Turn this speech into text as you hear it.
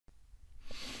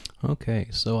Okay,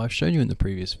 so I've shown you in the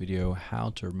previous video how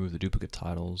to remove the duplicate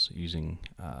titles using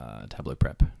Tableau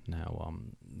Prep. Now,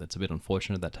 that's a bit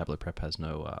unfortunate that Tableau Prep has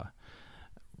no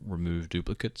remove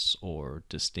duplicates or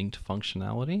distinct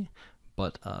functionality,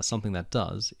 but something that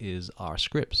does is R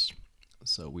scripts.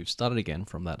 So we've started again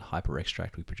from that hyper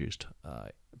extract we produced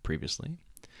previously,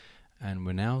 and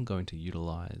we're now going to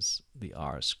utilize the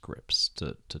R scripts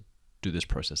to do this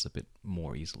process a bit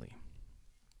more easily.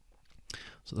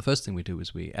 So the first thing we do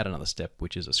is we add another step,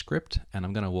 which is a script, and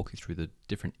I'm going to walk you through the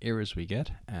different errors we get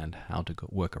and how to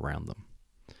work around them.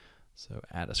 So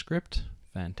add a script,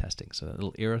 fantastic. So that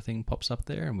little error thing pops up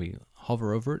there and we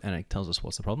hover over it and it tells us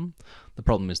what's the problem. The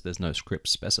problem is there's no script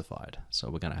specified,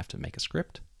 so we're going to have to make a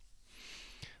script.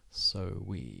 So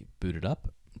we boot up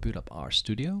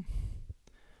RStudio,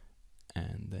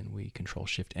 and then we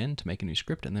Control-Shift-N to make a new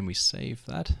script, and then we save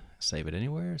that, save it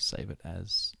anywhere, save it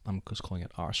as, I'm just calling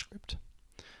it RScript.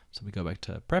 So we go back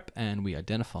to prep and we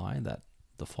identify that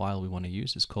the file we want to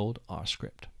use is called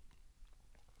RScript.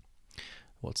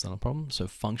 What's not a problem? So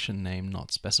function name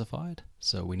not specified.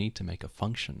 So we need to make a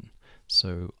function.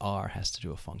 So R has to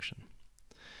do a function.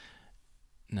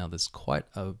 Now there's quite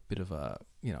a bit of a,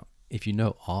 if you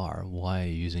know R, why are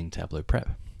you using Tableau Prep?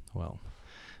 Well,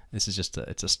 this is just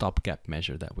it's a stopgap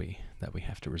measure that we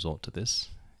have to resort to this,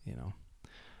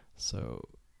 So,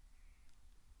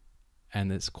 and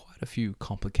there's quite a few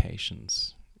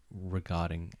complications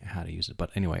regarding how to use it. But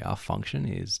anyway, our function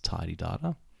is tidy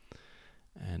data,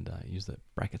 and use the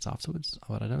brackets afterwards,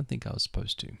 but I don't think I was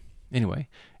supposed to. Anyway,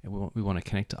 we want to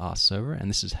connect to our server, and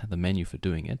this is the menu for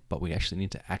doing it, but we actually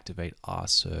need to activate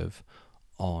rserve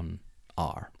on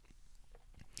R.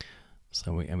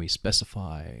 So we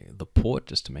specify the port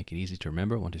just to make it easy to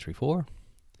remember, 1234,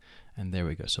 and there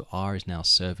we go. So R is now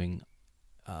serving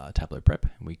Tableau Prep,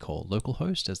 and we call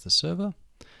localhost as the server,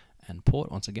 and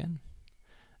port once again,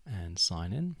 and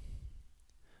sign in.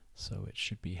 So it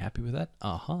should be happy with that.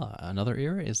 Aha, another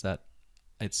error is that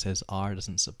it says R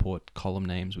doesn't support column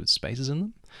names with spaces in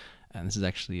them, and this is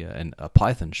actually a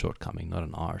Python shortcoming, not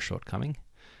an R shortcoming,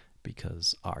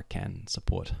 because R can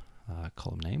support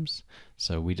column names.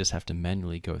 So we just have to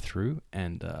manually go through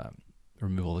and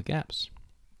remove all the gaps,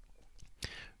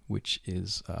 which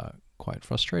is quite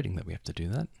frustrating that we have to do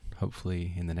that.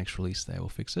 Hopefully in the next release they will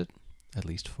fix it, at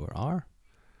least for R.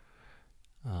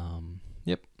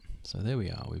 Yep, so there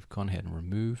we are. We've gone ahead and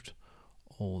removed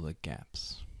all the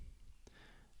gaps.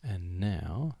 And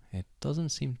now it doesn't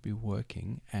seem to be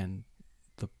working, and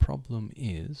the problem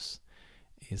is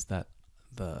that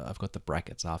I've got the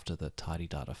brackets after the tidy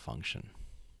data function.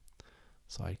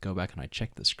 So I go back and I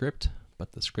check the script,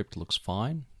 but the script looks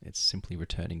fine. It's simply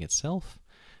returning itself.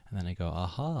 And then I go,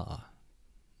 aha,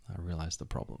 I realize the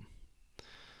problem. So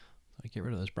I get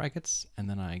rid of those brackets, and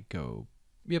then I go,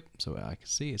 yep, so I can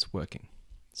see it's working.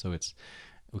 So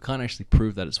we can't actually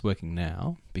prove that it's working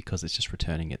now because it's just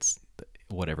returning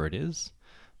whatever it is.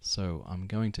 So I'm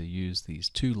going to use these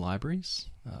two libraries.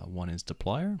 One is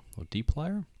dplyr or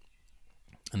dplyr.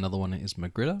 Another one is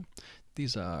magritter.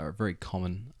 These are very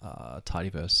common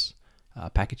tidyverse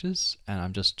packages, and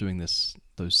I'm just doing those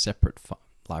separate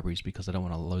libraries because I don't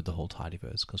want to load the whole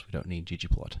tidyverse, because we don't need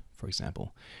ggplot, for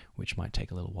example, which might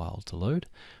take a little while to load.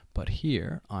 But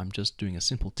here I'm just doing a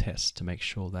simple test to make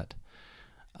sure that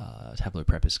Tableau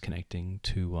Prep is connecting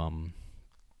to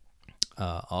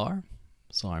R.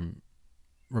 So I'm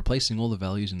replacing all the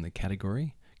values in the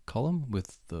category column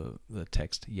with the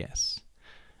text yes,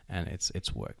 and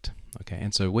it's worked. Okay,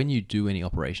 and so when you do any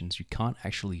operations, you can't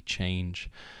actually change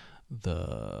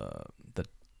the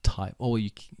type. Or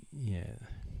you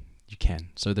can.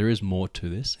 So there is more to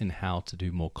this in how to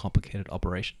do more complicated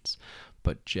operations,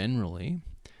 but generally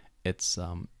it's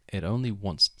it only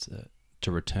wants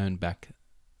to return back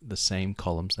the same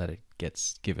columns that it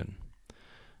gets given.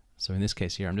 So in this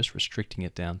case here, I'm just restricting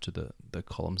it down to the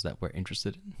columns that we're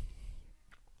interested in,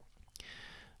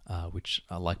 which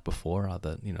like before are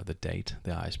the date,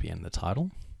 the ISBN, the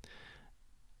title.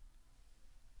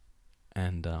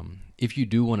 And if you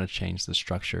do want to change the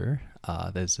structure,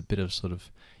 there's a bit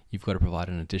of you've got to provide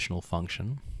an additional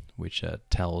function which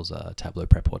tells Tableau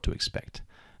Prep what to expect,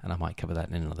 and I might cover that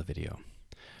in another video.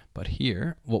 But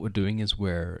here, what we're doing is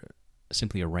we're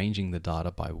simply arranging the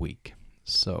data by week.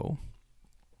 So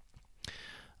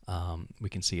we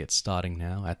can see it's starting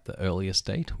now at the earliest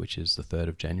date, which is the 3rd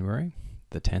of January,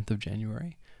 the 10th of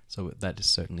January. So that is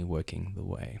certainly working the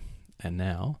way. And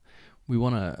now we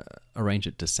want to arrange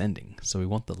it descending. So we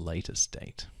want the latest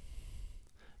date.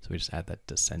 So we just add that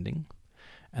descending.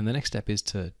 And the next step is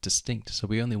to distinct. So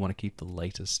we only want to keep the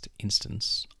latest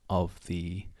instance of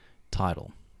the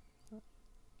title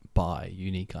by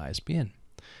unique ISBN.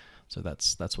 So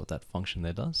that's what that function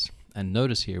there does. And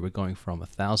notice here we're going from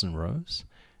 1,000 rows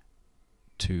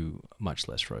to much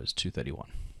less rows, 231.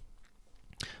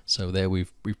 So there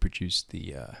we've produced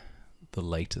the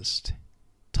latest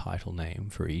title name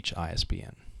for each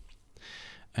ISBN.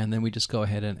 And then we just go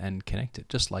ahead and connect it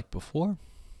just like before.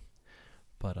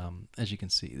 But as you can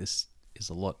see, this is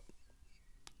a lot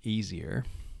easier.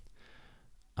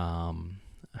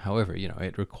 However,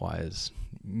 it requires,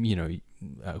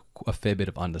 a fair bit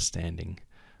of understanding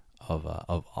of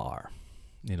R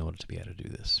in order to be able to do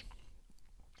this.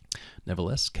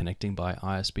 Nevertheless, connecting by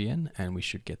ISBN, and we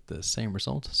should get the same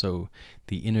result. So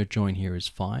the inner join here is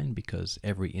fine because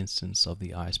every instance of the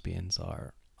ISBNs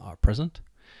are present.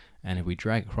 And if we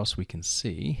drag across, we can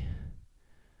see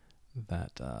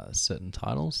that certain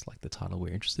titles, like the title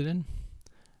we're interested in,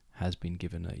 has been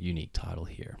given a unique title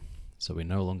here. So we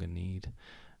no longer need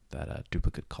that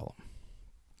duplicate column.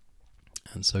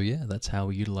 And so yeah, that's how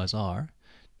we utilize R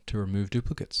to remove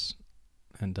duplicates.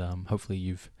 And hopefully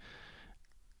you've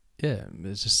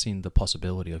just seen the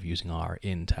possibility of using R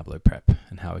in Tableau Prep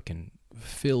and how it can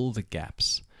fill the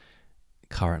gaps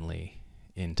currently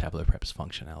in Tableau Prep's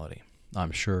functionality.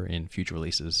 I'm sure in future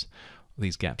releases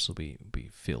these gaps will be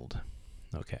filled.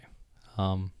 Okay.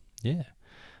 Yeah,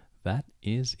 that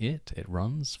is it. It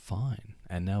runs fine.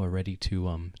 And now we're ready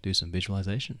to do some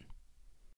visualization.